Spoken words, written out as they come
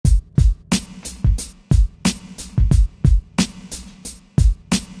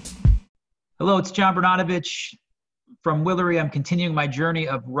Hello, it's John Bernanovich from Willery. I'm continuing my journey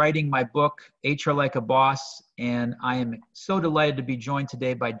of writing my book, HR Like a Boss, and I am so delighted to be joined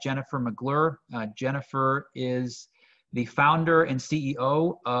today by Jennifer McGlure. Jennifer is the founder and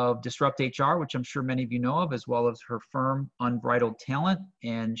CEO of Disrupt HR, which I'm sure many of you know of, as well as her firm, Unbridled Talent.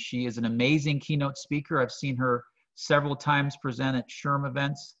 And she is an amazing keynote speaker. I've seen her several times present at SHRM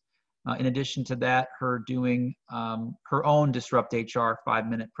events. In addition to that, her doing her own Disrupt HR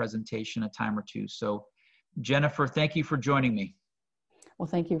 5-minute presentation a time or two. So Jennifer, thank you for joining me. Well,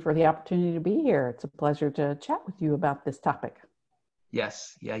 thank you for the opportunity to be here. It's a pleasure to chat with you about this topic.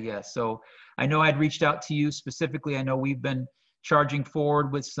 Yes, yeah. So I know I'd reached out to you specifically. I know we've been charging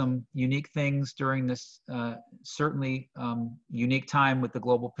forward with some unique things during this certainly unique time with the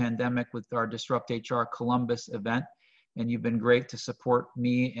global pandemic with our Disrupt HR Columbus event. And you've been great to support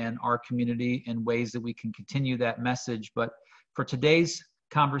me and our community in ways that we can continue that message. But for today's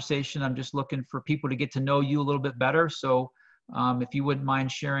conversation, I'm just looking for people to get to know you a little bit better. So if you wouldn't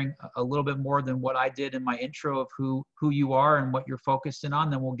mind sharing a little bit more than what I did in my intro of who you are and what you're focused in on,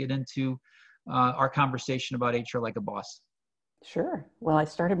 then we'll get into our conversation about HR Like a Boss. Sure. Well, I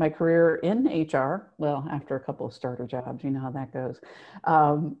started my career in HR, well, after a couple of starter jobs, you know how that goes.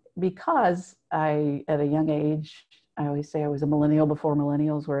 Because at a young age, I always say I was a millennial before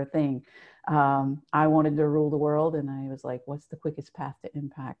millennials were a thing. I wanted to rule the world, and I was like, what's the quickest path to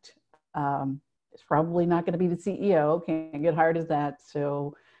impact? It's probably not going to be the CEO, can't get hired as that.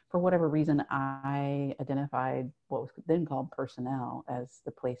 So for whatever reason, I identified what was then called personnel as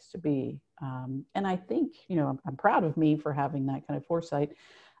the place to be. And I think, I'm proud of me for having that kind of foresight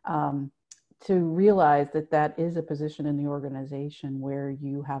to realize that that is a position in the organization where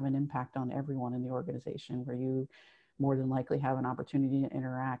you have an impact on everyone in the organization, where you more than likely have an opportunity to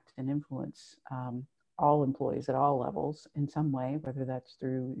interact and influence all employees at all levels in some way, whether that's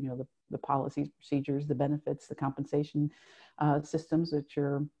through, the policies, procedures, the benefits, the compensation systems that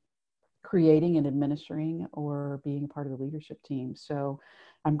you're creating and administering, or being a part of the leadership team. So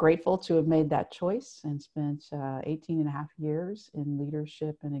I'm grateful to have made that choice and spent 18 and a half years in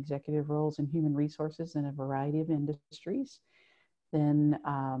leadership and executive roles in human resources in a variety of industries. Then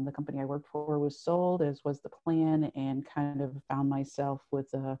the company I worked for was sold, as was the plan, and kind of found myself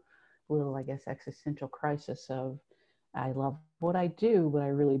with a little, I guess, existential crisis of, I love what I do, but I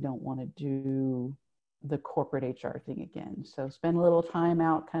really don't want to do the corporate HR thing again. So spend a little time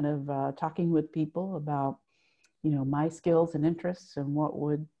out kind of talking with people about, my skills and interests and what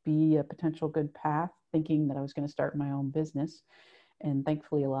would be a potential good path, thinking that I was going to start my own business. And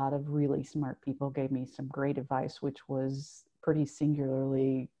thankfully, a lot of really smart people gave me some great advice, which was pretty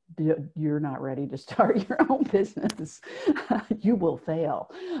singularly, you're not ready to start your own business. You will fail.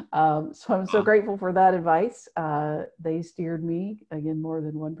 So I'm so grateful for that advice. They steered me, again, more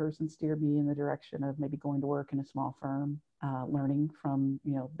than one person steered me in the direction of maybe going to work in a small firm, learning from,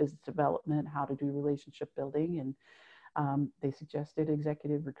 business development, how to do relationship building. And they suggested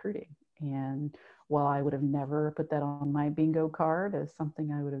executive recruiting. And while I would have never put that on my bingo card as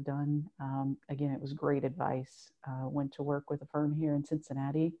something I would have done, again, it was great advice. Went to work with a firm here in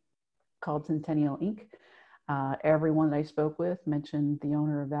Cincinnati called Centennial Inc. Everyone that I spoke with mentioned the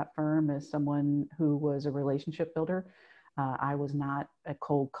owner of that firm as someone who was a relationship builder. I was not a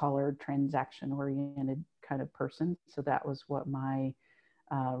cold-collared, transaction-oriented kind of person. So that was what my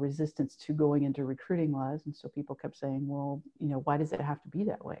resistance to going into recruiting was. And so people kept saying, well, why does it have to be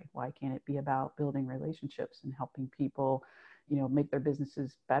that way? Why can't it be about building relationships and helping people, make their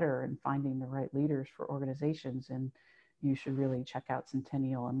businesses better and finding the right leaders for organizations? And you should really check out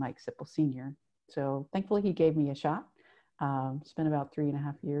Centennial and Mike Sipple Sr. So thankfully he gave me a shot. Spent about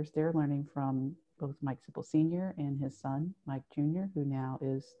 3.5 years there learning from both Mike Sipple Sr. and his son, Mike Jr., who now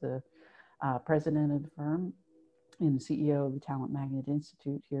is the president of the firm and the CEO of the Talent Magnet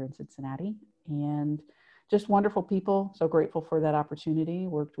Institute here in Cincinnati. And just wonderful people. So grateful for that opportunity.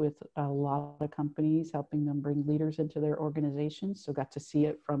 Worked with a lot of companies, helping them bring leaders into their organizations. So got to see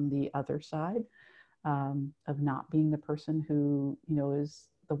it from the other side of not being the person who, is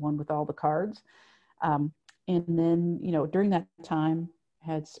the one with all the cards. And then, during that time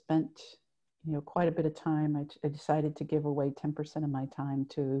had spent, quite a bit of time. I decided to give away 10% of my time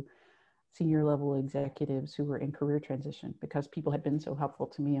to senior level executives who were in career transition, because people had been so helpful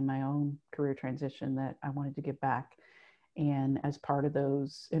to me in my own career transition that I wanted to give back. And as part of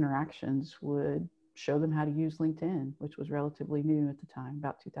those interactions, would show them how to use LinkedIn, which was relatively new at the time,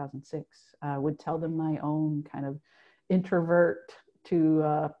 about 2006. Would tell them my own kind of introvert to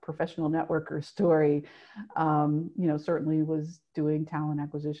a professional networker story, certainly was doing talent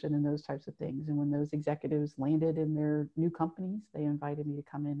acquisition and those types of things. And when those executives landed in their new companies, they invited me to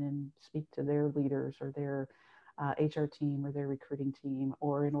come in and speak to their leaders or their HR team or their recruiting team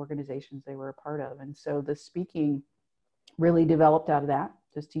or in organizations they were a part of. And so the speaking really developed out of that,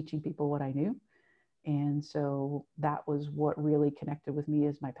 just teaching people what I knew. And so that was what really connected with me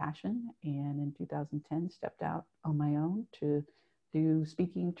as my passion. And in 2010, stepped out on my own to do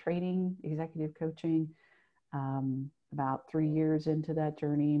speaking, training, executive coaching. About 3 years into that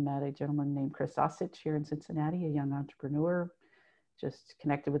journey, met a gentleman named Chris Osich here in Cincinnati, a young entrepreneur. Just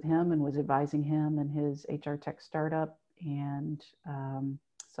connected with him and was advising him in his HR tech startup. And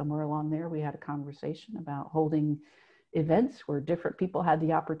somewhere along there, we had a conversation about holding events where different people had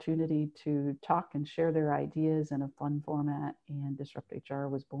the opportunity to talk and share their ideas in a fun format. And Disrupt HR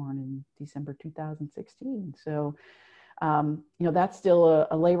was born in December 2016. So, that's still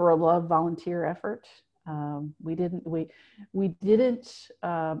a labor of love volunteer effort. We didn't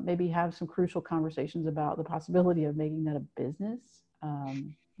maybe have some crucial conversations about the possibility of making that a business.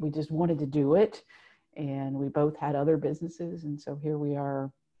 We just wanted to do it, and we both had other businesses. And so here we are,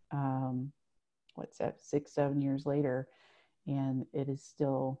 6-7 years later, and it is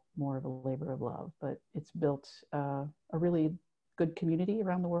still more of a labor of love, but it's built a really good community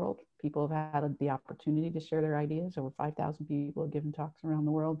around the world. People have had the opportunity to share their ideas. Over 5,000 people have given talks around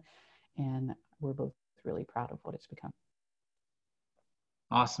the world, and we're both really proud of what it's become.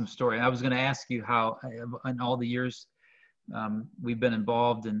 Awesome story. I was going to ask you how, in all the years we've been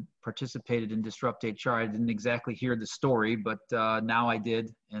involved and participated in Disrupt HR, I didn't exactly hear the story, but now I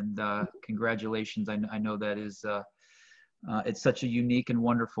did. And congratulations. I know that is, it's such a unique and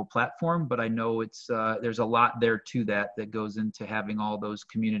wonderful platform, but I know it's there's a lot there to that goes into having all those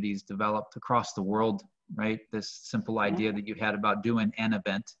communities developed across the world, right? This simple idea that you had about doing an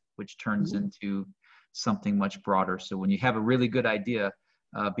event, which turns into something much broader. So when you have a really good idea,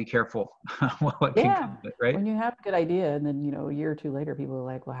 be careful what can come of it, right? When you have a good idea and then, a year or two later, people are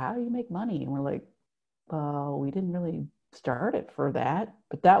like, well, how do you make money? And we're like, well, we didn't really start it for that,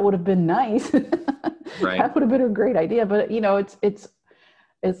 but that would have been nice. Right. That would have been a great idea. But,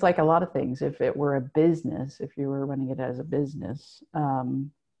 it's like a lot of things. If it were a business, if you were running it as a business,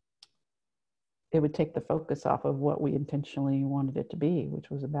 it would take the focus off of what we intentionally wanted it to be, which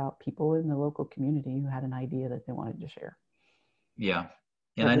was about people in the local community who had an idea that they wanted to share. Yeah.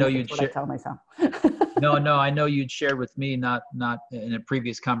 And I know you'd share. I tell myself. No, I know you'd shared with me, not in a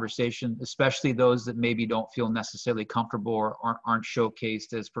previous conversation, especially those that maybe don't feel necessarily comfortable or aren't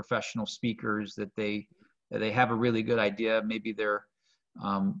showcased as professional speakers, that they have a really good idea. Maybe they're,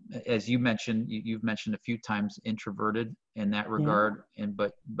 as you mentioned, you've mentioned a few times, introverted in that regard. Yeah.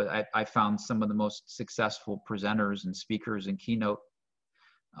 But I found some of the most successful presenters and speakers and keynote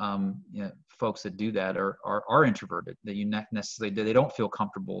folks that do that are introverted, that you not necessarily they don't feel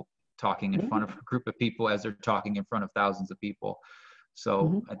comfortable talking in front of a group of people as they're talking in front of thousands of people.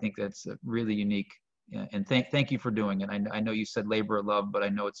 So I think that's really unique. And thank you for doing it. I know you said labor of love, but I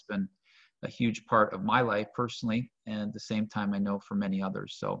know it's been a huge part of my life personally, and at the same time I know for many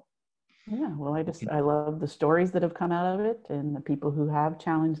others. So yeah, well, I love the stories that have come out of it, and the people who have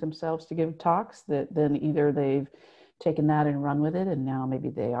challenged themselves to give talks that then either they've taken that and run with it, and now maybe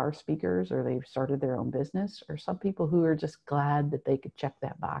they are speakers or they've started their own business, or some people who are just glad that they could check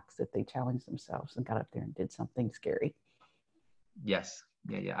that box, that they challenged themselves and got up there and did something scary. Yes.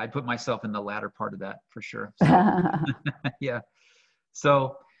 Yeah. I put myself in the latter part of that for sure. So, yeah.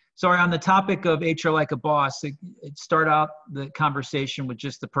 So sorry, on the topic of HR like a boss, start out the conversation with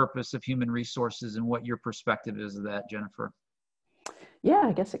just the purpose of human resources and what your perspective is of that, Jennifer. Yeah,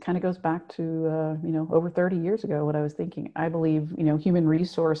 I guess it kind of goes back to, over 30 years ago, what I was thinking. I believe, human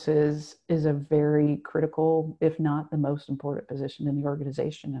resources is a very critical, if not the most important position in the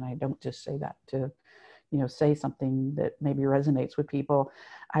organization. And I don't just say that to, say something that maybe resonates with people.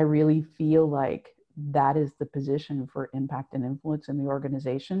 I really feel like that is the position for impact and influence in the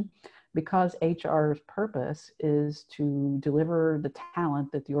organization, because HR's purpose is to deliver the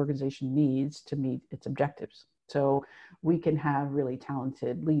talent that the organization needs to meet its objectives. So we can have really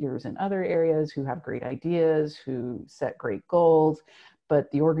talented leaders in other areas who have great ideas, who set great goals,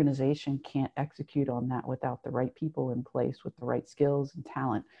 but the organization can't execute on that without the right people in place with the right skills and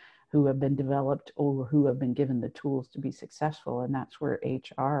talent who have been developed or who have been given the tools to be successful. And that's where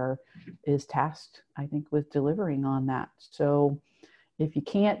HR is tasked, I think, with delivering on that. So if you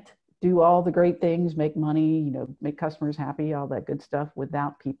can't do all the great things, make money, make customers happy, all that good stuff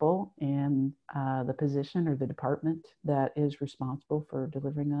without people and the position or the department that is responsible for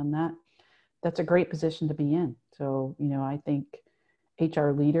delivering on that, that's a great position to be in. So, I think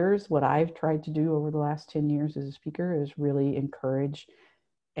HR leaders, what I've tried to do over the last 10 years as a speaker is really encourage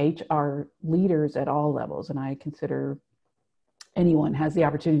HR leaders at all levels. And I consider anyone has the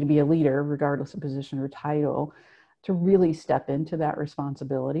opportunity to be a leader, regardless of position or title, to really step into that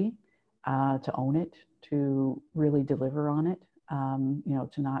responsibility, to own it, to really deliver on it,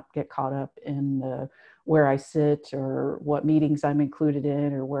 to not get caught up in the where I sit or what meetings I'm included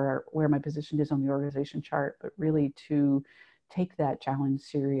in or where my position is on the organization chart, but really to take that challenge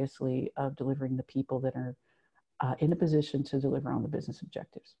seriously of delivering the people that are in a position to deliver on the business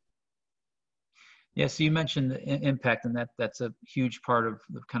objectives. Yeah, so you mentioned the impact, and that's a huge part of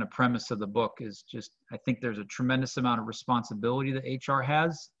the kind of premise of the book is just, I think there's a tremendous amount of responsibility that HR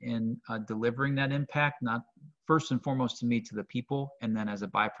has in delivering that impact, not first and foremost to me, to the people, and then as a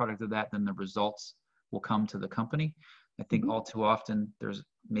byproduct of that, then the results will come to the company. I think all too often there's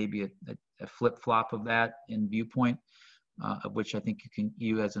maybe a flip-flop of that in viewpoint, of which I think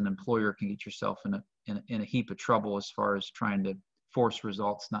you as an employer can get yourself in a heap of trouble as far as trying to force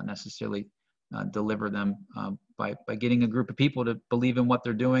results, not necessarily deliver them by getting a group of people to believe in what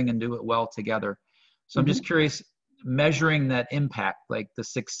they're doing and do it well together. So I'm just curious, measuring that impact, like the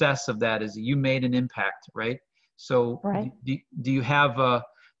success of that is you made an impact, right? So do you have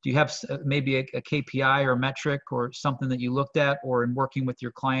maybe a KPI or metric or something that you looked at, or in working with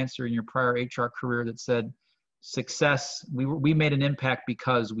your clients or in your prior HR career that said success, we made an impact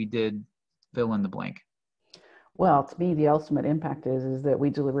because we did fill in the blank? Well, to me, the ultimate impact is that we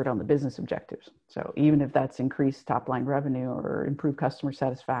delivered on the business objectives. So even if that's increased top line revenue or improved customer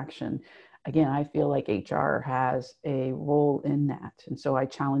satisfaction, again, I feel like HR has a role in that. And so I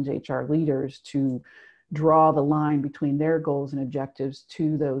challenge HR leaders to draw the line between their goals and objectives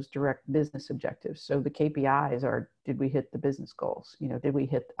to those direct business objectives. So the KPIs are, did we hit the business goals? Did we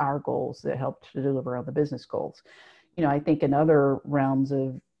hit our goals that helped to deliver on the business goals? I think in other realms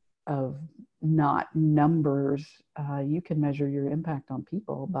of not numbers, you can measure your impact on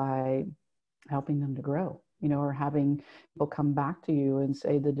people by helping them to grow, or having people come back to you and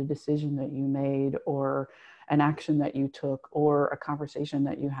say that a decision that you made or an action that you took or a conversation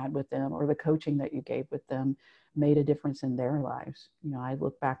that you had with them or the coaching that you gave with them made a difference in their lives. I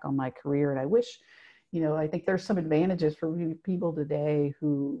look back on my career and I wish, I think there's some advantages for people today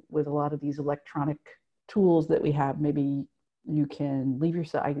who, with a lot of these electronic tools that we have, maybe you can leave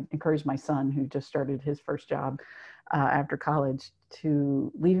yourself. I encourage my son, who just started his first job after college,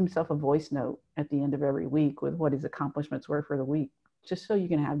 to leave himself a voice note at the end of every week with what his accomplishments were for the week, just so you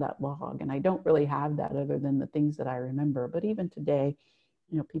can have that log. And I don't really have that other than the things that I remember. But even today,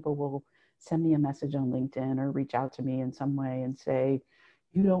 people will send me a message on LinkedIn or reach out to me in some way and say,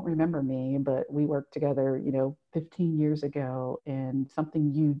 you don't remember me, but we worked together, 15 years ago, and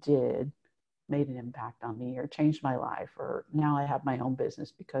something you did made an impact on me or changed my life, or now I have my own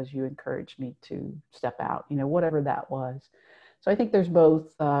business because you encouraged me to step out, whatever that was. So I think there's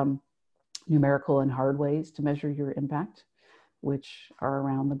both numerical and hard ways to measure your impact, which are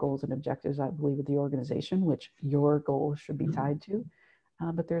around the goals and objectives, I believe, of the organization, which your goals should be tied to.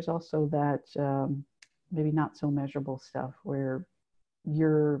 But there's also that maybe not so measurable stuff where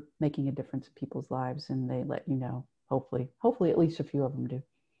you're making a difference in people's lives and they let you know. Hopefully at least a few of them do.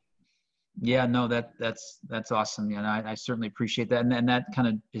 Yeah, no, that's awesome. And I certainly appreciate that. And that kind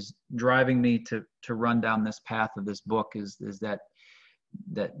of is driving me to run down this path of this book is that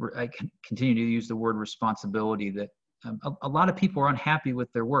I can continue to use the word responsibility, that a lot of people are unhappy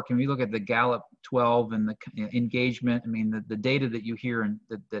with their work. And we look at the Gallup 12 and the engagement. I mean, the data that you hear and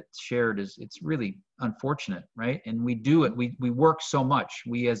that's shared it's really unfortunate, right? And we do it. We work so much.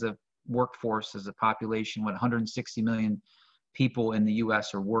 We as a workforce, as a population, 160 million people in the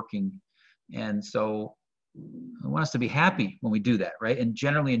U.S. are working. And so I want us to be happy when we do that, right? And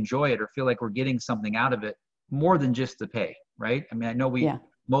generally enjoy it or feel like we're getting something out of it more than just the pay, right? I mean, I know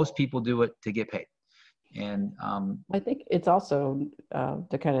most people do it to get paid. And I think it's also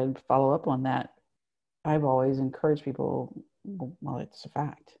to kind of follow up on that, I've always encouraged people, well, it's a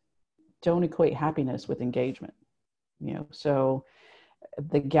fact, don't equate happiness with engagement. So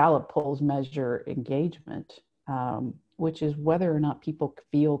the Gallup polls measure engagement, which is whether or not people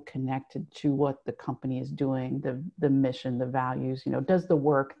feel connected to what the company is doing, the mission, the values. Does the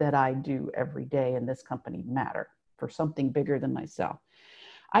work that I do every day in this company matter for something bigger than myself?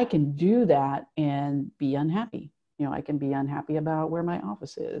 I can do that and be unhappy. I can be unhappy about where my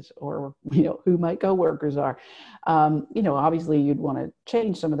office is or, who my coworkers are. Obviously you'd want to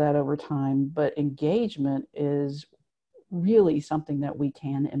change some of that over time, but engagement is really something that we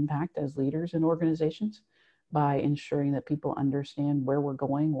can impact as leaders in organizations by ensuring that people understand where we're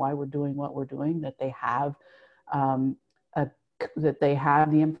going, why we're doing what we're doing, that they have a that they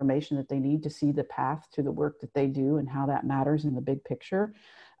have the information that they need to see the path to the work that they do and how that matters in the big picture.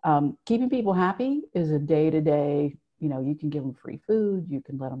 Keeping people happy is a day-to-day, you can give them free food, you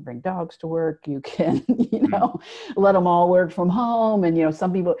can let them bring dogs to work, you can, let them all work from home. And,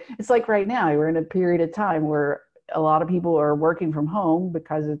 some people, it's like right now, we're in a period of time where a lot of people are working from home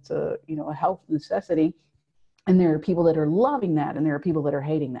because it's a health necessity. And there are people that are loving that, and there are people that are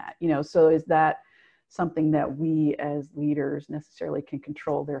hating that, so is that something that we as leaders necessarily can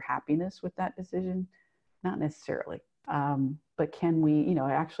control their happiness with that decision? Not necessarily. But can we,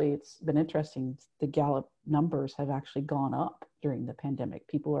 actually, it's been interesting. The Gallup numbers have actually gone up during the pandemic.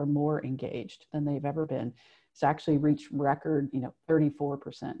 People are more engaged than they've ever been. It's actually reached record,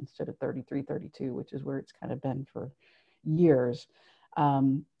 34% instead of 33, 32, which is where it's kind of been for years.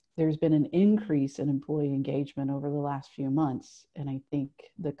 There's been an increase in employee engagement over the last few months. And I think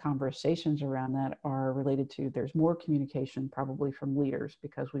the conversations around that are related to, there's more communication probably from leaders,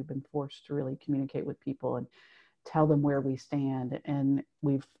 because we've been forced to really communicate with people and tell them where we stand. And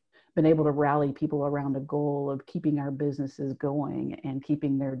we've been able to rally people around a goal of keeping our businesses going and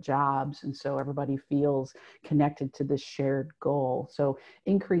keeping their jobs. And so everybody feels connected to this shared goal. So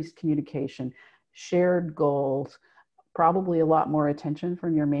increased communication, shared goals, probably a lot more attention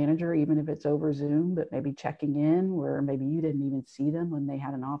from your manager, even if it's over Zoom, but maybe checking in where maybe you didn't even see them when they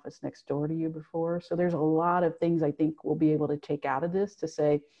had an office next door to you before. So there's a lot of things I think we'll be able to take out of this to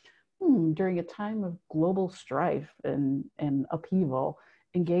say, during a time of global strife and upheaval,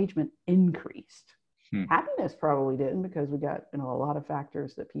 engagement increased. Happiness probably didn't, because we got a lot of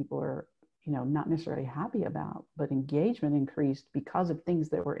factors that people are not necessarily happy about, but engagement increased because of things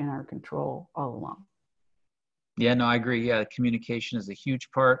that were in our control all along. Yeah, no, I agree. Yeah, communication is a huge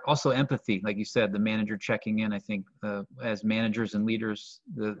part. Also empathy, like you said, the manager checking in. I think as managers and leaders,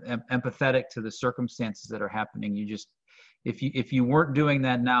 the empathetic to the circumstances that are happening. You just, if you weren't doing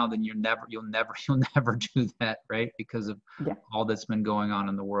that now, then you'll never do that, right? Because of all that's been going on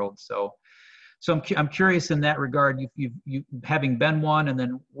in the world. So I'm curious in that regard. You having been one and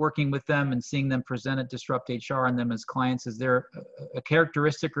then working with them and seeing them present at Disrupt HR and them as clients, is there a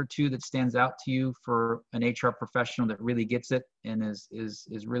characteristic or two that stands out to you for an HR professional that really gets it and is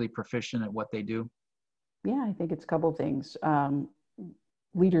really proficient at what they do? Yeah, I think it's a couple of things.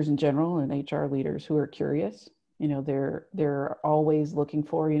 Leaders in general and HR leaders who are curious. They're always looking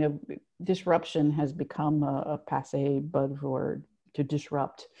for, disruption has become a passé buzzword, to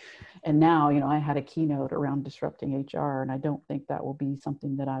disrupt. And now, I had a keynote around disrupting HR, and I don't think that will be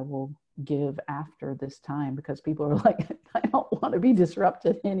something that I will give after this time, because people are like, I don't want to be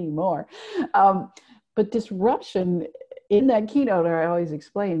disrupted anymore. But disruption, in that keynote, I always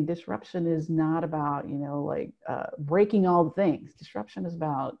explain, disruption is not about, breaking all the things. Disruption is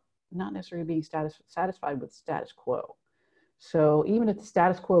about not necessarily being satisfied with status quo. So even if the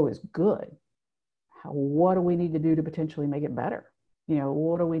status quo is good, what do we need to do to potentially make it better?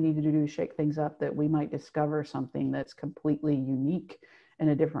 What do we need to do to shake things up that we might discover something that's completely unique in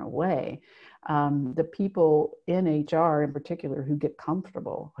a different way? The people in HR in particular who get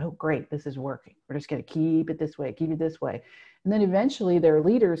comfortable, oh, great, this is working. We're just going to keep it this way. And then eventually their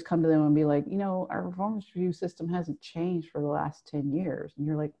leaders come to them and be like, our performance review system hasn't changed for the last 10 years. And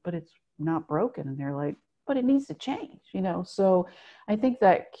you're like, but it's not broken. And they're like, but it needs to change, So I think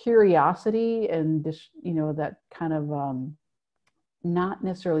that curiosity and this, that kind of not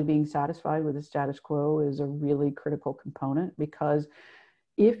necessarily being satisfied with the status quo is a really critical component, because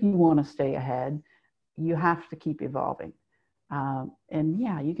if you want to stay ahead, you have to keep evolving. And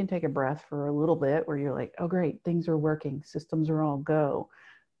yeah, you can take a breath for a little bit where you're like, oh, great, things are working, systems are all go.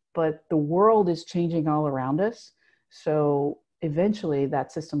 But the world is changing all around us. So eventually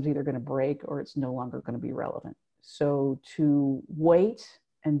that system's either going to break or it's no longer going to be relevant. So to wait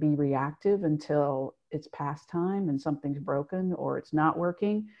and be reactive until it's past time and something's broken or it's not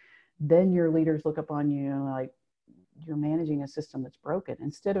working, then your leaders look upon you like you're managing a system that's broken,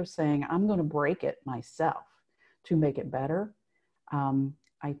 instead of saying, I'm going to break it myself to make it better.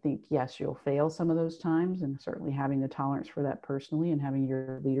 I think, yes, you'll fail some of those times, and certainly having the tolerance for that personally and having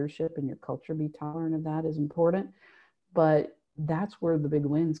your leadership and your culture be tolerant of that is important. But that's where the big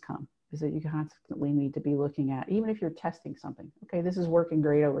wins come, is that you constantly need to be looking at, even if you're testing something, okay, this is working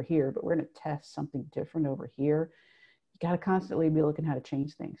great over here, but we're going to test something different over here. You got to constantly be looking how to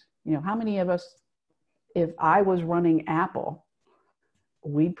change things. How many of us, if I was running Apple,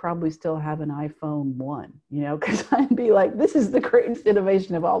 we'd probably still have an iPhone 1, because I'd be like, this is the greatest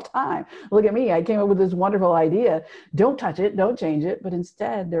innovation of all time. Look at me. I came up with this wonderful idea. Don't touch it. Don't change it. But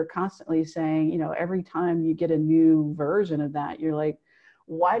instead, they're constantly saying, every time you get a new version of that, you're like,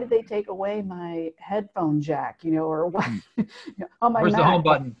 why did they take away my headphone jack, or why on my Where's the home Mac?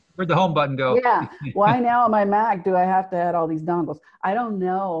 button? Where'd the home button go? Yeah. Why now on my Mac do I have to add all these dongles? I don't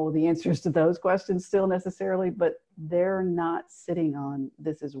know the answers to those questions still necessarily, but they're not sitting on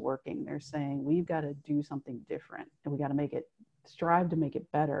this is working. They're saying we've got to do something different and we got to strive to make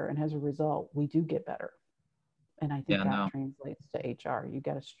it better. And as a result, we do get better. And I think that translates to HR. You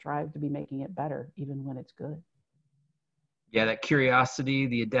got to strive to be making it better, even when it's good. Yeah, that curiosity,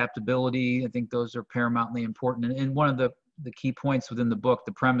 the adaptability, I think those are paramountly important. And one of the key points within the book,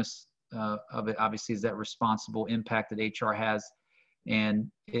 the premise of it obviously is that responsible impact that HR has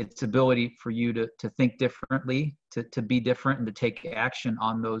and its ability for you to think differently, to be different and to take action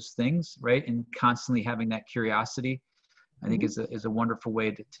on those things, right? And constantly having that curiosity, I think is a wonderful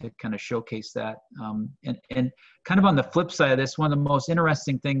way to kind of showcase that. And kind of on the flip side of this, one of the most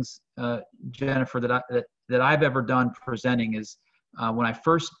interesting things, Jennifer, that I've ever done presenting is when I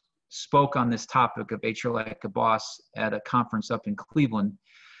first spoke on this topic of HR Like a Boss at a conference up in Cleveland,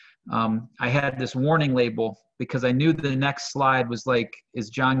 I had this warning label because I knew the next slide was like, is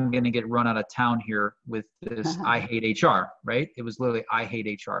John going to get run out of town here with this I hate HR, right? It was literally I hate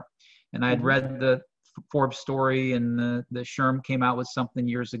HR. And I had read the Forbes story and the SHRM came out with something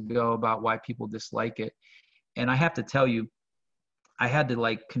years ago about why people dislike it. And I have to tell you, I had to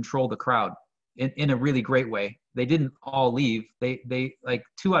like control the crowd in a really great way. They didn't all leave. They like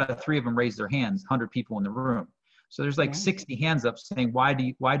 2 out of 3 of them raised their hands, 100 people in the room. So there's like 60 hands up saying, why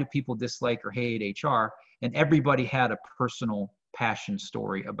do people dislike or hate HR? And everybody had a personal passion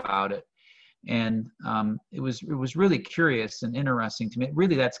story about it. And it was really curious and interesting to me.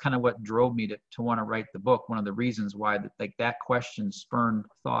 Really, that's kind of what drove me to want to write the book. One of the reasons why that question spurned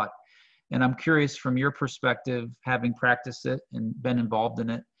thought. And I'm curious from your perspective, having practiced it and been involved in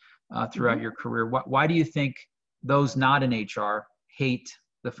it throughout your career, why do you think those not in HR hate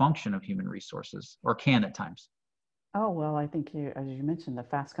the function of human resources, or can at times? Oh, well, I think as you mentioned, the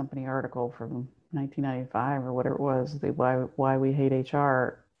Fast Company article from 1995 or whatever it was, why we hate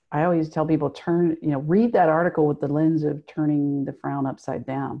HR. I always tell people read that article with the lens of turning the frown upside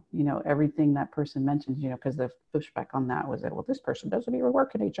down. Everything that person mentions, because the pushback on that was that, well, this person doesn't even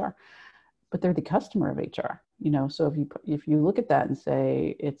work in HR, but they're the customer of HR. So if you look at that and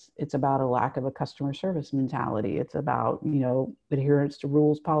say it's about a lack of a customer service mentality, it's about adherence to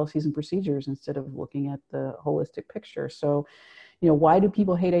rules, policies, and procedures instead of looking at the holistic picture. So, why do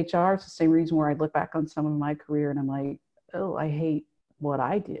people hate HR? It's the same reason where I look back on some of my career and I'm like, oh, I hate what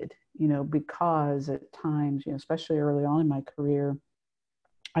I did, because at times, especially early on in my career,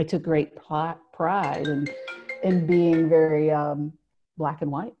 I took great pride in being very black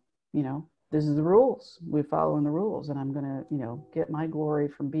and white. This is the rules. We're following the rules, and I'm going to, get my glory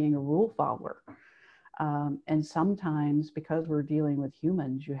from being a rule follower. And sometimes, because we're dealing with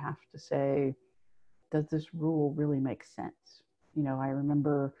humans, you have to say, does this rule really make sense? I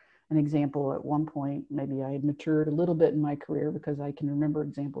remember an example at one point, maybe I had matured a little bit in my career because I can remember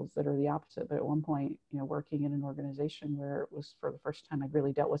examples that are the opposite. But at one point, working in an organization where it was for the first time I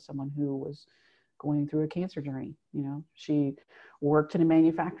really dealt with someone who was going through a cancer journey. She worked in a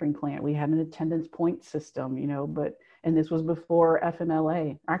manufacturing plant. We had an attendance point system, and this was before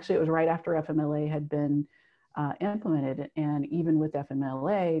FMLA. Actually, it was right after FMLA had been implemented. And even with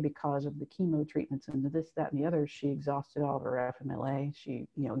FMLA, because of the chemo treatments and this, that, and the other, she exhausted all of her FMLA. She,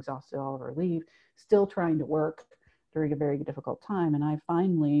 exhausted all of her leave, still trying to work during a very difficult time. And I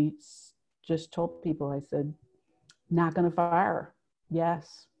finally just told people, I said, not going to fire her.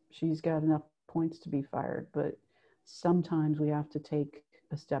 Yes, she's got enough points to be fired, but sometimes we have to take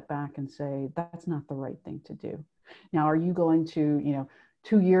a step back and say, that's not the right thing to do. Now, are you going to,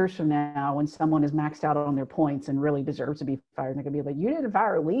 2 years from now, when someone is maxed out on their points and really deserves to be fired, they're going to be like, you didn't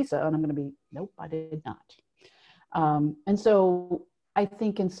fire Lisa. And I'm going to be, nope, I did not. And so I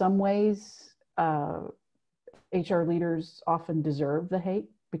think in some ways, HR leaders often deserve the hate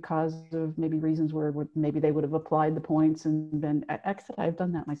because of maybe reasons where maybe they would have applied the points and been, I've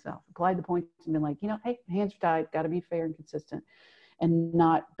done that myself, applied the points and been like, hey, hands are tied, got to be fair and consistent, and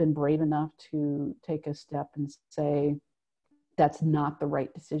not been brave enough to take a step and say, that's not the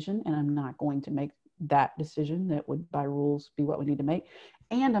right decision, and I'm not going to make that decision that would by rules be what we need to make,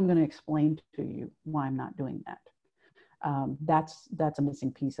 and I'm going to explain to you why I'm not doing that. That's a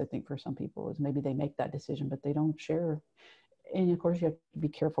missing piece, I think, for some people, is maybe they make that decision but they don't share. And of course you have to be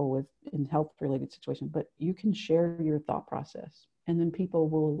careful with in health related situations, but you can share your thought process and then people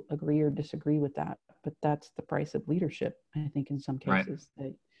will agree or disagree with that. But that's the price of leadership, I think, in some cases. Right.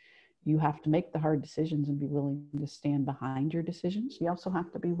 That you have to make the hard decisions and be willing to stand behind your decisions. You also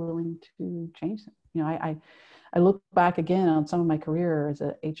have to be willing to change them. You know, I look back again on some of my career as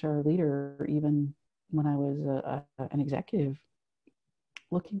a HR leader, even when I was an executive,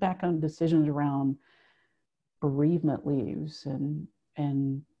 looking back on decisions around bereavement leaves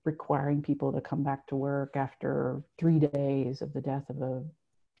and requiring people to come back to work after 3 days of the death of a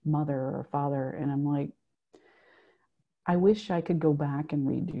mother or father. And I'm like, I wish I could go back and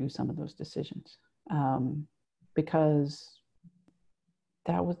redo some of those decisions, because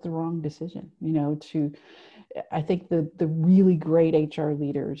that was the wrong decision. You know, I think the really great HR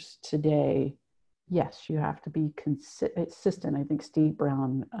leaders today, yes, you have to be consistent. I think Steve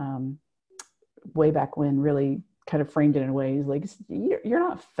Brown, way back when, really kind of framed it in a way. He's like, you're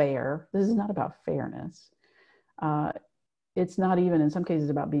not fair. This is not about fairness. It's not even in some cases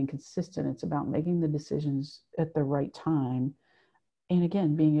about being consistent. It's about making the decisions at the right time. And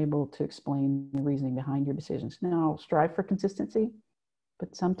again, being able to explain the reasoning behind your decisions. Now, strive for consistency,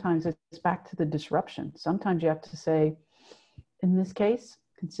 but sometimes it's back to the disruption. Sometimes you have to say, in this case,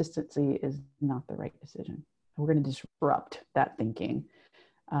 consistency is not the right decision. We're going to disrupt that thinking.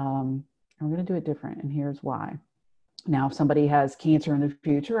 And we're going to do it different. And here's why. Now, if somebody has cancer in the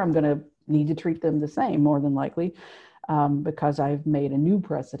future, I'm going to need to treat them the same, more than likely, because I've made a new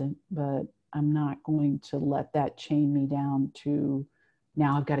precedent, but I'm not going to let that chain me down to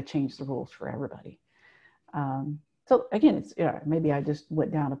now I've got to change the rules for everybody. So again, it's, maybe I just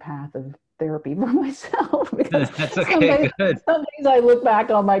went down a path of therapy for myself, because that's okay. Good. Some days I look back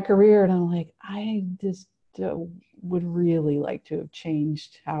on my career and I'm like, I just would really like to have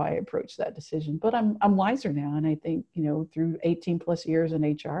changed how I approach that decision, but I'm wiser now. And I think, through 18 plus years in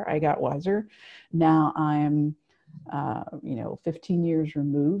HR, I got wiser. Now I'm 15 years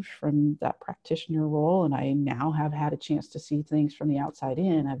removed from that practitioner role. And I now have had a chance to see things from the outside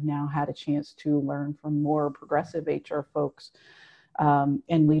in. I've now had a chance to learn from more progressive HR folks,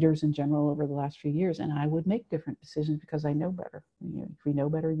 and leaders in general over the last few years. And I would make different decisions because I know better. If we know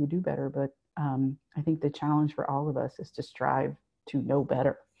better, you do better. But I think the challenge for all of us is to strive to know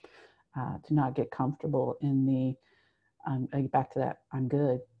better, to not get comfortable in the, back to that, I'm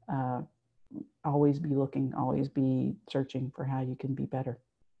good. Always be looking, always be searching for how you can be better.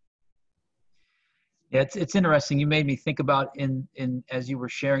 Yeah, it's interesting. You made me think about in as you were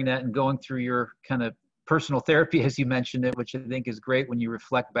sharing that and going through your kind of personal therapy, as you mentioned it, which I think is great when you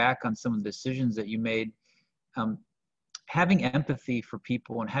reflect back on some of the decisions that you made. Having empathy for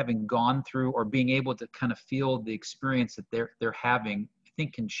people and having gone through or being able to kind of feel the experience that they're having, I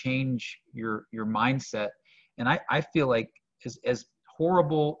think can change your mindset. And I feel like as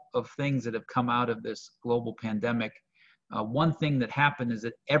horrible of things that have come out of this global pandemic, one thing that happened is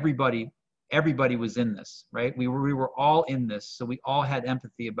that everybody was in this, right? We were all in this. So we all had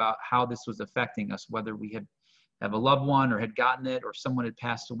empathy about how this was affecting us, whether we have a loved one or had gotten it or someone had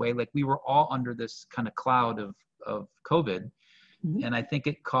passed away. Like we were all under this kind of cloud of COVID. Mm-hmm. And I think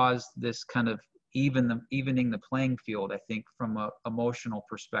it caused this kind of evening the playing field, I think, from a emotional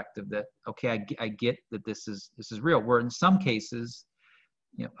perspective, that, okay, I get that this is real. Where in some cases,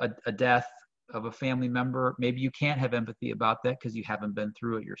 a death of a family member, maybe you can't have empathy about that because you haven't been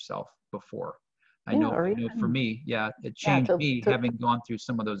through it yourself before. I know for me, it changed me having gone through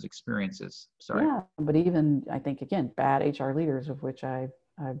some of those experiences. Sorry. Yeah, but even, I think, again, bad HR leaders, of which I've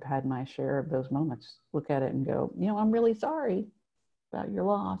had my share of those moments, look at it and go, I'm really sorry about your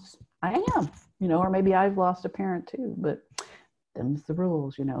loss. I am, or maybe I've lost a parent too, but them's the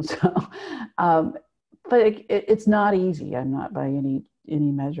rules, so, but it's not easy. I'm not by any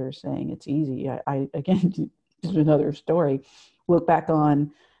measure saying it's easy. I again, just another story, look back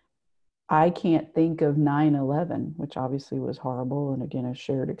on, I can't think of 9/11, which obviously was horrible. And again, a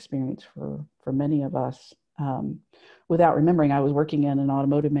shared experience for many of us, without remembering I was working in an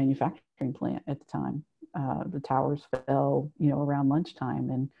automotive manufacturing plant at the time. The towers fell, around lunchtime,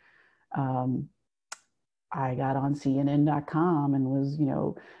 and I got on CNN.com and was,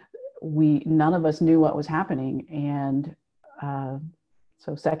 none of us knew what was happening. And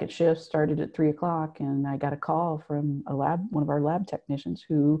so second shift started at 3:00, and I got a call from one of our lab technicians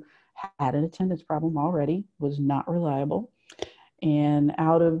who had an attendance problem already, was not reliable. And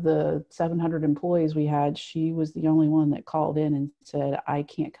out of the 700 employees we had, she was the only one that called in and said, I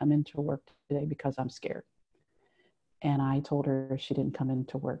can't come into work today because I'm scared. And I told her if she didn't come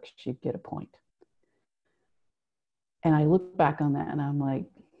into work, she'd get a point. And I look back on that and I'm like,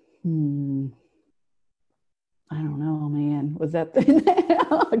 I don't know, man. Was that,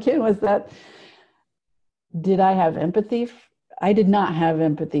 again, did I have empathy? I did not have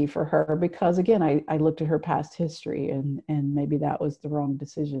empathy for her because, again, I looked at her past history, and maybe that was the wrong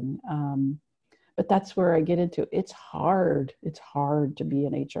decision. But that's where I get into, it's hard. It's hard to be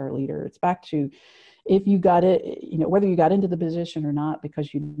an HR leader. It's back to, if you got it, you know, whether you got into the position or not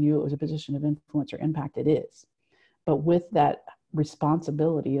because you knew it was a position of influence or impact, it is. But with that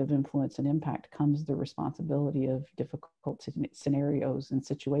responsibility of influence and impact comes the responsibility of difficult scenarios and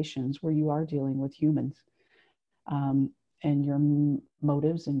situations where you are dealing with humans. And your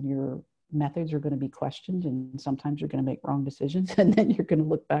motives and your methods are going to be questioned, and sometimes you're going to make wrong decisions, and then you're going to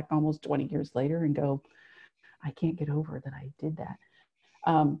look back almost 20 years later and go, I can't get over that I did that.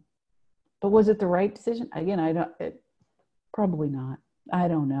 But was it the right decision? Again, probably not. I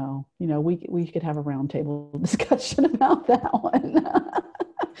don't know. You know, we could have a roundtable discussion about that one.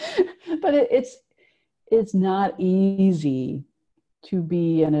 But it's not easy to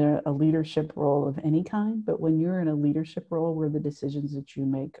be in a leadership role of any kind. But when you're in a leadership role where the decisions that you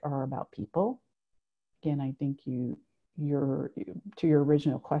make are about people, again, I think you're to your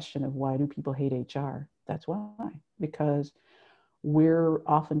original question of why do people hate HR? That's why. Because we're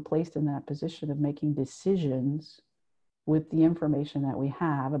often placed in that position of making decisions with the information that we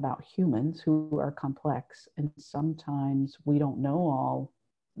have about humans who are complex, and sometimes we don't know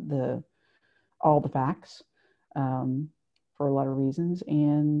all the facts for a lot of reasons,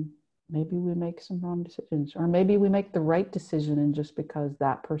 and maybe we make some wrong decisions, or maybe we make the right decision, and just because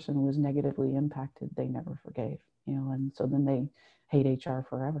that person was negatively impacted, they never forgave, you know, and so then they hate HR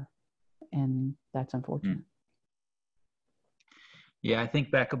forever, and that's unfortunate. Yeah, I think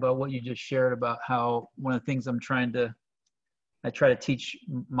back about what you just shared about how one of the things I try to teach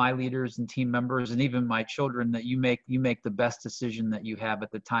my leaders and team members and even my children that you make the best decision that you have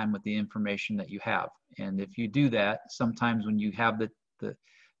at the time with the information that you have. And if you do that, sometimes when you have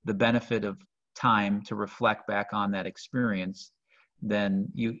the benefit of time to reflect back on that experience, then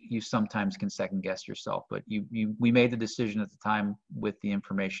you sometimes can second guess yourself. But we made the decision at the time with the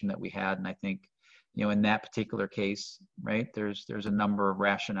information that we had. And I think, you know, in that particular case, right, there's a number of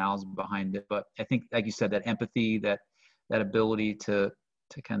rationales behind it. But I think, like you said, that empathy, that ability to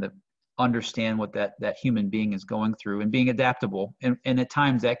kind of understand what that human being is going through and being adaptable. And at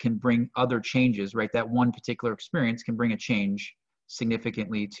times that can bring other changes, right? That one particular experience can bring a change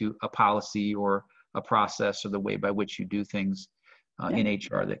significantly to a policy or a process or the way by which you do things in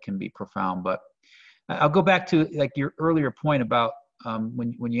HR that can be profound. But I'll go back to like your earlier point about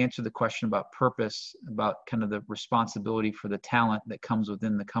when you answer the question about purpose, about kind of the responsibility for the talent that comes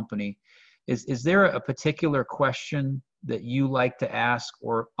within the company. Is there a particular question that you like to ask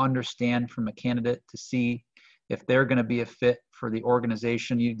or understand from a candidate to see if they're going to be a fit for the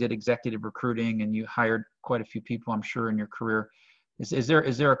organization? You did executive recruiting and you hired quite a few people, I'm sure, in your career. Is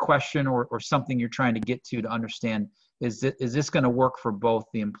there a question or something you're trying to get to understand? Is this going to work for both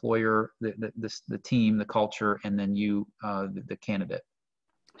the employer, the team, the culture, and then you, the candidate?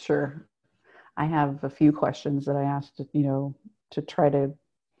 Sure. I have a few questions that I asked, you know, to try to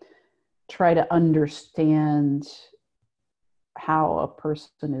understand how a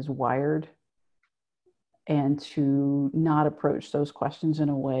person is wired, and to not approach those questions in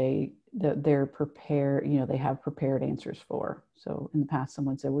a way that they're prepared, you know, they have prepared answers for. So in the past,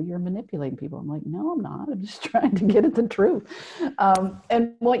 someone said, well, you're manipulating people. I'm like, no, I'm not. I'm just trying to get at the truth.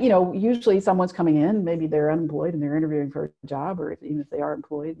 And what, you know, usually someone's coming in, maybe they're unemployed and they're interviewing for a job, or even if they are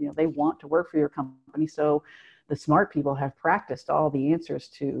employed, you know, they want to work for your company. So the smart people have practiced all the answers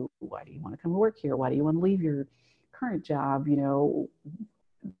to, why do you want to come work here? Why do you want to leave your current job? You know,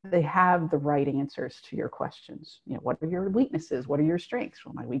 they have the right answers to your questions. You know, what are your weaknesses? What are your strengths?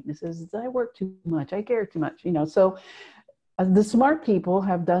 Well, my weaknesses is I work too much. I care too much, you know. So the smart people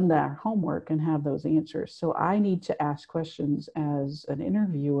have done their homework and have those answers. So I need to ask questions as an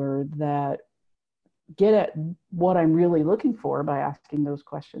interviewer that get at what I'm really looking for by asking those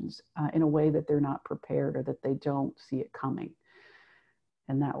questions in a way that they're not prepared or that they don't see it coming.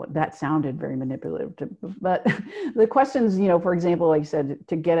 And that sounded very manipulative. But the questions, you know, for example, like you said,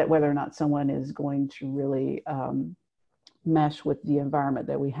 to get at whether or not someone is going to really mesh with the environment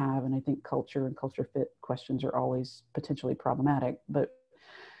that we have. And I think culture and culture fit questions are always potentially problematic. But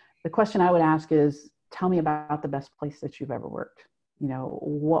the question I would ask is, tell me about the best place that you've ever worked. You know,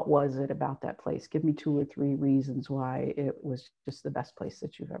 what was it about that place? Give me 2 or 3 reasons why it was just the best place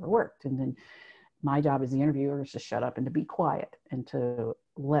that you've ever worked. And then my job as the interviewer is to shut up and to be quiet and to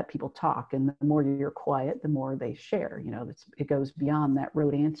let people talk. And the more you're quiet, the more they share. You know, it goes beyond that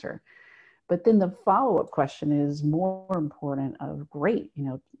rote answer. But then the follow-up question is more important of, great, you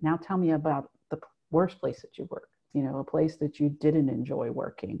know, now tell me about the worst place that you work. a place that you didn't enjoy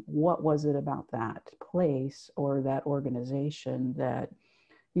working. What was it about that place or that organization that,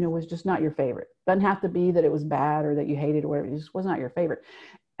 was just not your favorite? Doesn't have to be that it was bad or that you hated or whatever. It just was not your favorite.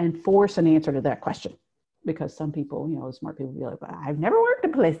 And force an answer to that question. Because some people, smart people be like, I've never worked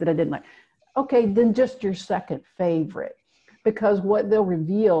in a place that I didn't like. Okay, then just your second favorite. Because what they'll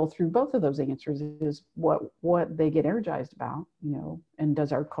reveal through both of those answers is what they get energized about, and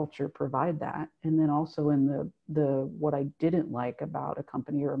does our culture provide that? And then also in the what I didn't like about a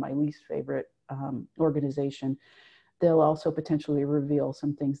company or my least favorite organization, they'll also potentially reveal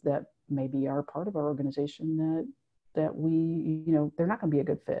some things that maybe are part of our organization that we, they're not going to be a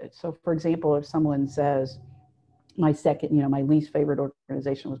good fit. So for example, if someone says my least favorite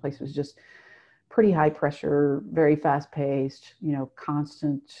organization was just pretty high pressure, very fast paced,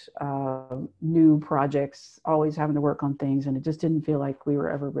 constant new projects, always having to work on things. And it just didn't feel like we were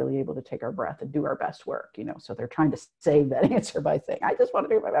ever really able to take our breath and do our best work, so they're trying to save that answer by saying, I just want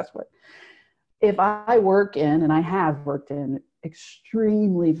to do my best work. If I work in, and I have worked in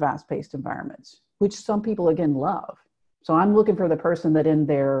extremely fast paced environments, which some people again love. So I'm looking for the person that in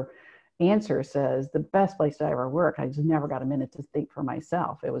their answer says the best place I ever worked, I just never got a minute to think for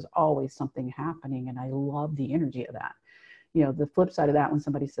myself. It was always something happening, and I love the energy of that. The flip side of that, when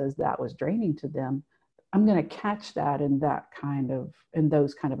somebody says that was draining to them, I'm going to catch that in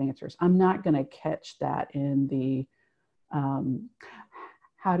those kind of answers. I'm not going to catch that in the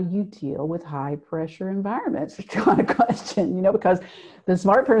how do you deal with high pressure environments kind of question, because the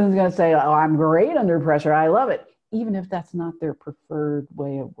smart person is going to say, oh, I'm great under pressure, I love it, even if that's not their preferred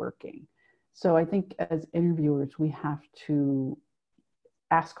way of working. So I think as interviewers, we have to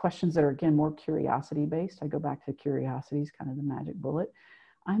ask questions that are, again, more curiosity based. I go back to curiosity is kind of the magic bullet.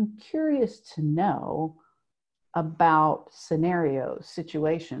 I'm curious to know about scenarios,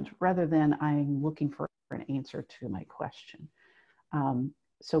 situations, rather than I'm looking for an answer to my question.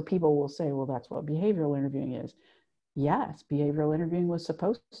 So people will say, well, that's what behavioral interviewing is. Yes, behavioral interviewing was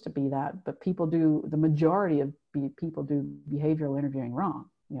supposed to be that, but the majority of people do behavioral interviewing wrong.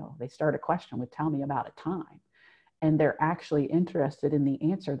 They start a question with, tell me about a time. And they're actually interested in the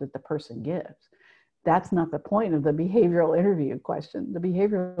answer that the person gives. That's not the point of the behavioral interview question. The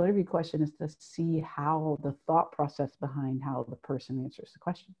behavioral interview question is to see how the thought process behind how the person answers the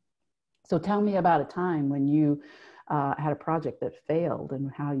question. So tell me about a time when you had a project that failed and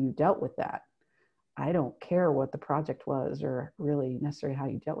how you dealt with that. I don't care what the project was or really necessarily how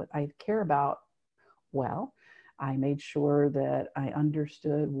you dealt with it. I care about, I made sure that I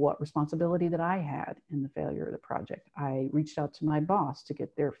understood what responsibility that I had in the failure of the project. I reached out to my boss to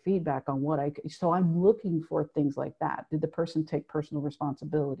get their feedback on what I could. So I'm looking for things like that. Did the person take personal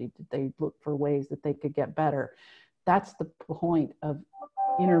responsibility? Did they look for ways that they could get better? That's the point of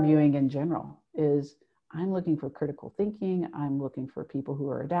interviewing in general, is I'm looking for critical thinking. I'm looking for people who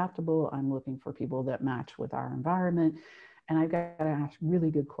are adaptable. I'm looking for people that match with our environment. And I've got to ask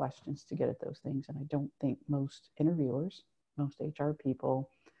really good questions to get at those things. And I don't think most interviewers, most HR people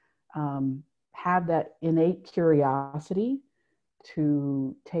have that innate curiosity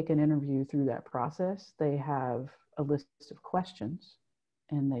to take an interview through that process. They have a list of questions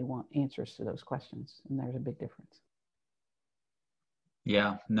and they want answers to those questions. And there's a big difference.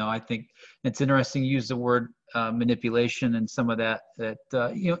 Yeah, no, I think it's interesting you use the word manipulation, and some of that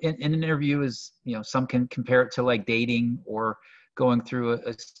in an interview is, some can compare it to like dating or going through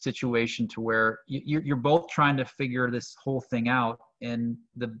a situation to where you're both trying to figure this whole thing out. And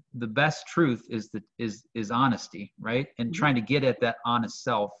the best truth is honesty, right? And trying to get at that honest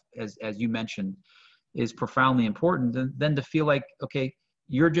self, as you mentioned, is profoundly important. And then to feel like, okay,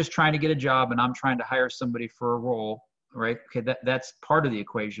 you're just trying to get a job and I'm trying to hire somebody for a role. Right. Okay. That's part of the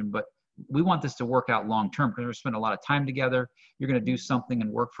equation, but we want this to work out long-term because we're going to spend a lot of time together. You're going to do something and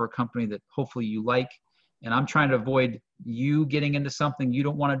work for a company that hopefully you like. And I'm trying to avoid you getting into something you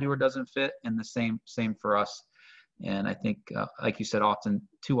don't want to do or doesn't fit. And the same for us. And I think, like you said,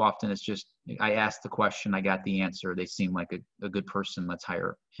 too often, it's just, I asked the question, I got the answer. They seem like a good person. Let's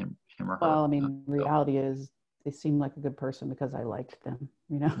hire him or her. Well, I mean, reality is they seem like a good person because I liked them,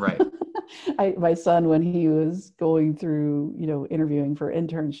 Right. My son, when he was going through, interviewing for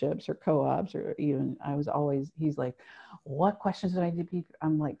internships or co-ops, or even he's like, what questions do I need to be?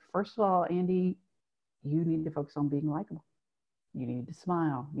 I'm like, first of all, Andy, you need to focus on being likable. You need to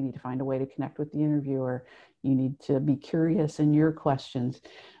smile. You need to find a way to connect with the interviewer. You need to be curious in your questions.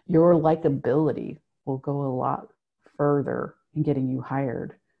 Your likability will go a lot further in getting you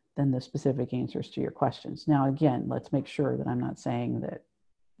hired than the specific answers to your questions. Now, again, let's make sure that I'm not saying that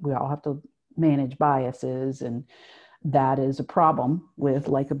we all have to manage biases, and that is a problem with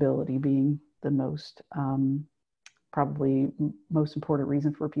likability being the most probably most important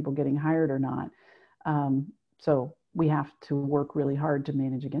reason for people getting hired or not. So we have to work really hard to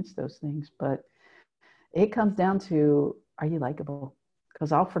manage against those things. But it comes down to, are you likable?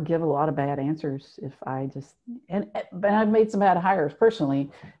 Because I'll forgive a lot of bad answers if I just, and I've made some bad hires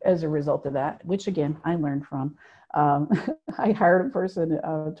personally as a result of that, which again, I learned from. I hired a person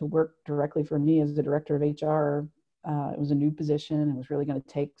to work directly for me as the director of HR. It was a new position. It was really going to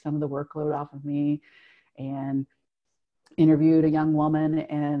take some of the workload off of me, and interviewed a young woman,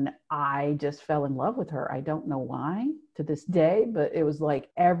 and I just fell in love with her. I don't know why to this day, but it was like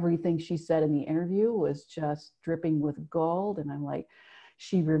everything she said in the interview was just dripping with gold. And I'm like,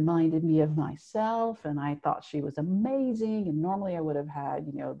 she reminded me of myself, and I thought she was amazing. And normally I would have had,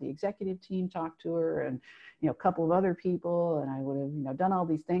 the executive team talk to her and, a couple of other people, and I would have, done all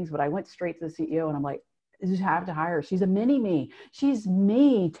these things, but I went straight to the CEO and I'm like, you have to hire her. She's a mini me. She's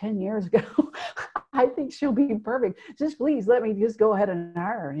me 10 years ago. I think she'll be perfect. Just please let me just go ahead and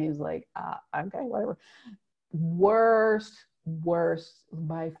hire her. And he was like, okay, whatever. Worst,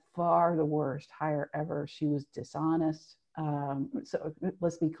 by far the worst hire ever. She was dishonest. So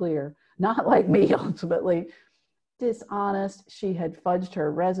let's be clear, not like me ultimately. Dishonest. She had fudged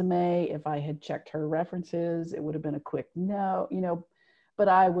her resume. If I had checked her references, it would have been a quick no, but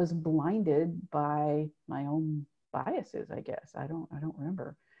I was blinded by my own biases, I guess. I don't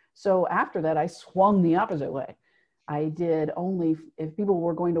remember. So after that, I swung the opposite way. I did only, if people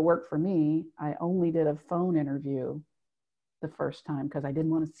were going to work for me, I only did a phone interview the first time because I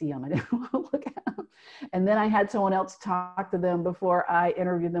didn't want to see them. I didn't want to look at them. And then I had someone else talk to them before I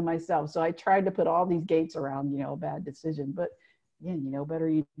interviewed them myself. So I tried to put all these gates around, a bad decision. But again, better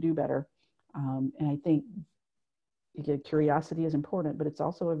you do better. And I think curiosity is important, but it's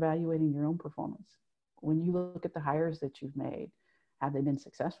also evaluating your own performance. When you look at the hires that you've made, have they been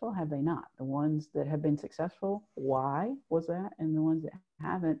successful? Have they not? The ones that have been successful, why was that? And the ones that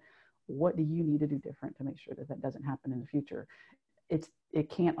haven't, what do you need to do different to make sure that that doesn't happen in the future? It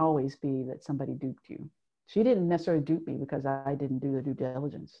can't always be that somebody duped you. She didn't necessarily dupe me because I didn't do the due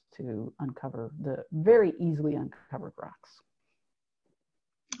diligence to uncover the very easily uncovered rocks.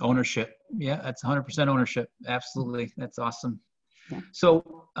 Ownership. Yeah, that's 100% ownership. Absolutely. That's awesome. Yeah.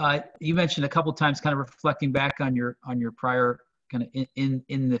 So you mentioned a couple of times kind of reflecting back on your prior kind of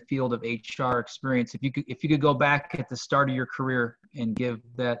in the field of HR experience. If you could go back at the start of your career and give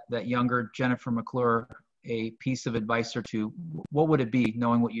that younger Jennifer McClure a piece of advice or two, what would it be,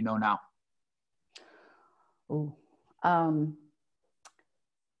 knowing what you know now? Oh,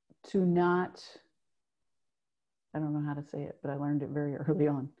 to not, I don't know how to say it, but I learned it very early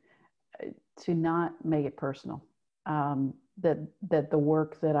on, to not make it personal. That the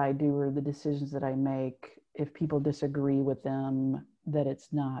work that I do or the decisions that I make, if people disagree with them, that it's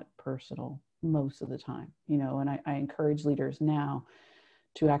not personal most of the time, and I encourage leaders now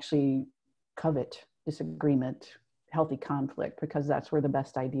to actually covet disagreement, healthy conflict, because that's where the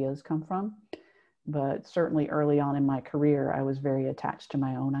best ideas come from. But certainly early on in my career, I was very attached to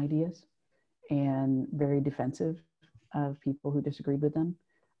my own ideas and very defensive of people who disagreed with them.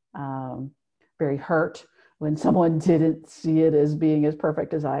 Very hurt when someone didn't see it as being as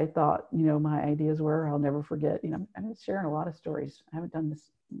perfect as I thought, my ideas were. I'll never forget, I'm sharing a lot of stories. I haven't done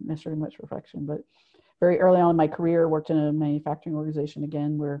this necessarily much reflection, but very early on in my career, worked in a manufacturing organization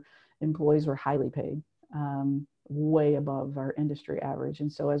again, where employees were highly paid, way above our industry average.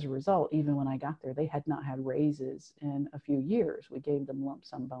 And so as a result, even when I got there, they had not had raises in a few years. We gave them lump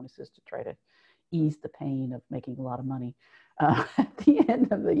sum bonuses to try to ease the pain of making a lot of money at the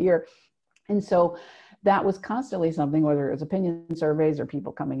end of the year. And so that was constantly something, whether it was opinion surveys or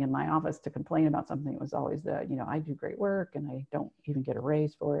people coming in my office to complain about something, it was always that, I do great work and I don't even get a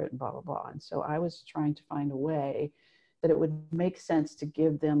raise for it and blah, blah, blah. And so I was trying to find a way that it would make sense to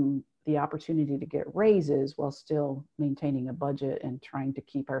give them the opportunity to get raises while still maintaining a budget and trying to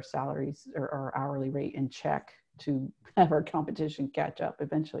keep our salaries or our hourly rate in check to have our competition catch up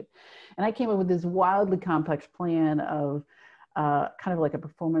eventually. And I came up with this wildly complex plan of kind of like a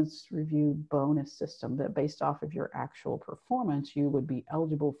performance review bonus system that based off of your actual performance, you would be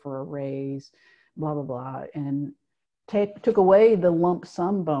eligible for a raise, blah, blah, blah, and took away the lump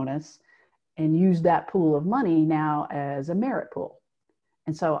sum bonus and used that pool of money now as a merit pool.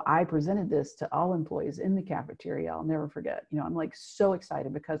 And so I presented this to all employees in the cafeteria. I'll never forget, I'm like so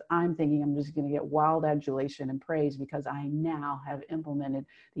excited because I'm thinking I'm just going to get wild adulation and praise because I now have implemented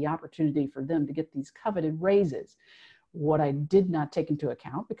the opportunity for them to get these coveted raises. What I did not take into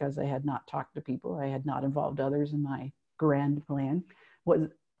account, because I had not talked to people, I had not involved others in my grand plan, was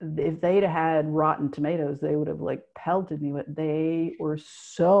if they'd had rotten tomatoes, they would have like pelted me, but they were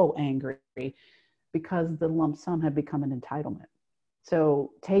so angry because the lump sum had become an entitlement.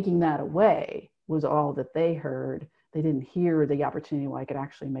 So taking that away was all that they heard. They didn't hear the opportunity where I could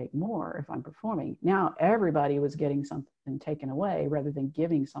actually make more if I'm performing. Now everybody was getting something taken away rather than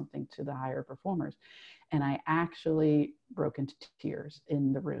giving something to the higher performers. And I actually broke into tears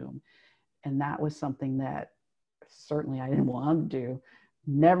in the room. And that was something that certainly I didn't want to do.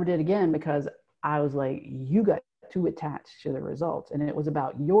 Never did again, because I was like, you got too attached to the results. And it was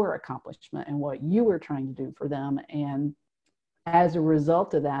about your accomplishment and what you were trying to do for them. And as a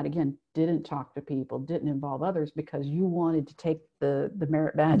result of that, again, didn't talk to people, didn't involve others, because you wanted to take the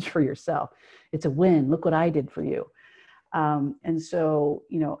merit badge for yourself. It's a win. Look what I did for you. And so,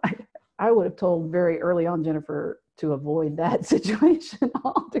 I would have told very early on, Jennifer, to avoid that situation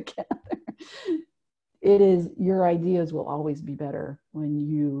altogether. It is, your ideas will always be better when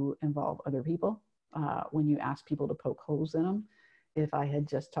you involve other people, when you ask people to poke holes in them. If I had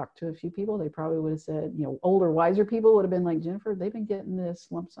just talked to a few people, they probably would have said, older, wiser people would have been like, Jennifer, they've been getting this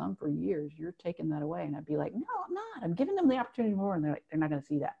lump sum for years. You're taking that away. And I'd be like, no, I'm not. I'm giving them the opportunity more. And they're like, they're not going to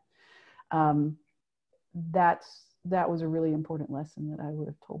see that. That was a really important lesson that I would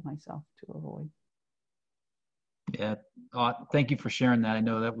have told myself to avoid. Yeah. Thank you for sharing that. I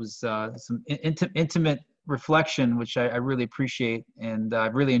know that was some intimate reflection, which I really appreciate. And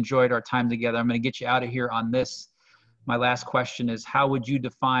I've really enjoyed our time together. I'm going to get you out of here on this. My last question is, how would you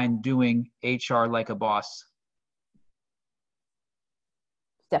define doing HR like a boss?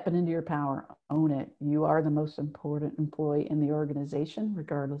 Stepping into your power, own it. You are the most important employee in the organization,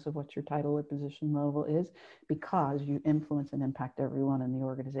 regardless of what your title or position level is, because you influence and impact everyone in the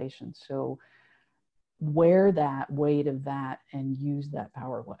organization. So wear that weight of that and use that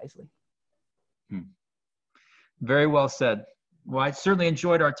power wisely. Very well said. Well, I certainly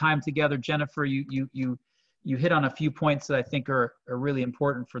enjoyed our time together, Jennifer. You hit on a few points that I think are really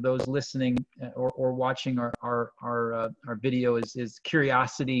important for those listening or watching our video. Is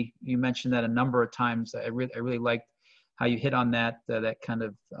curiosity. You mentioned that a number of times. I really liked how you hit on that kind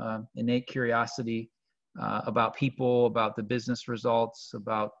of innate curiosity about people, about the business results,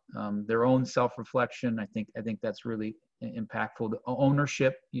 about their own self-reflection. I think that's really impactful. The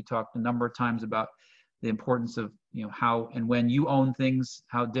ownership. You talked a number of times about the importance of how and when you own things,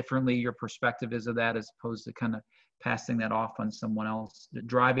 how differently your perspective is of that, as opposed to kind of passing that off on someone else,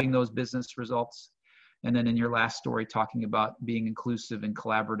 driving those business results. And then in your last story, talking about being inclusive and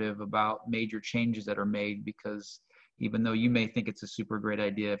collaborative about major changes that are made, because even though you may think it's a super great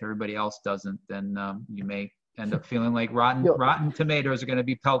idea, if everybody else doesn't, then you may end up feeling like rotten tomatoes are going to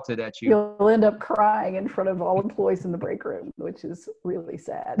be pelted at you. You'll end up crying in front of all employees in the break room, which is really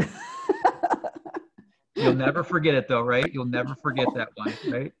sad. You'll never forget it though, right? You'll never forget that one,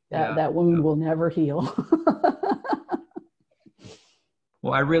 right? That wound will never heal.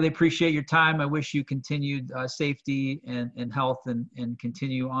 Well, I really appreciate your time. I wish you continued safety and health and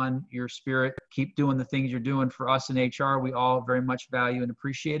continue on your spirit. Keep doing the things you're doing for us in HR. We all very much value and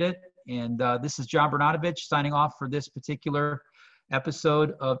appreciate it. And this is John Bernatovich signing off for this particular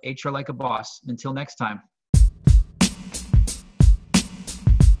episode of HR Like a Boss. Until next time.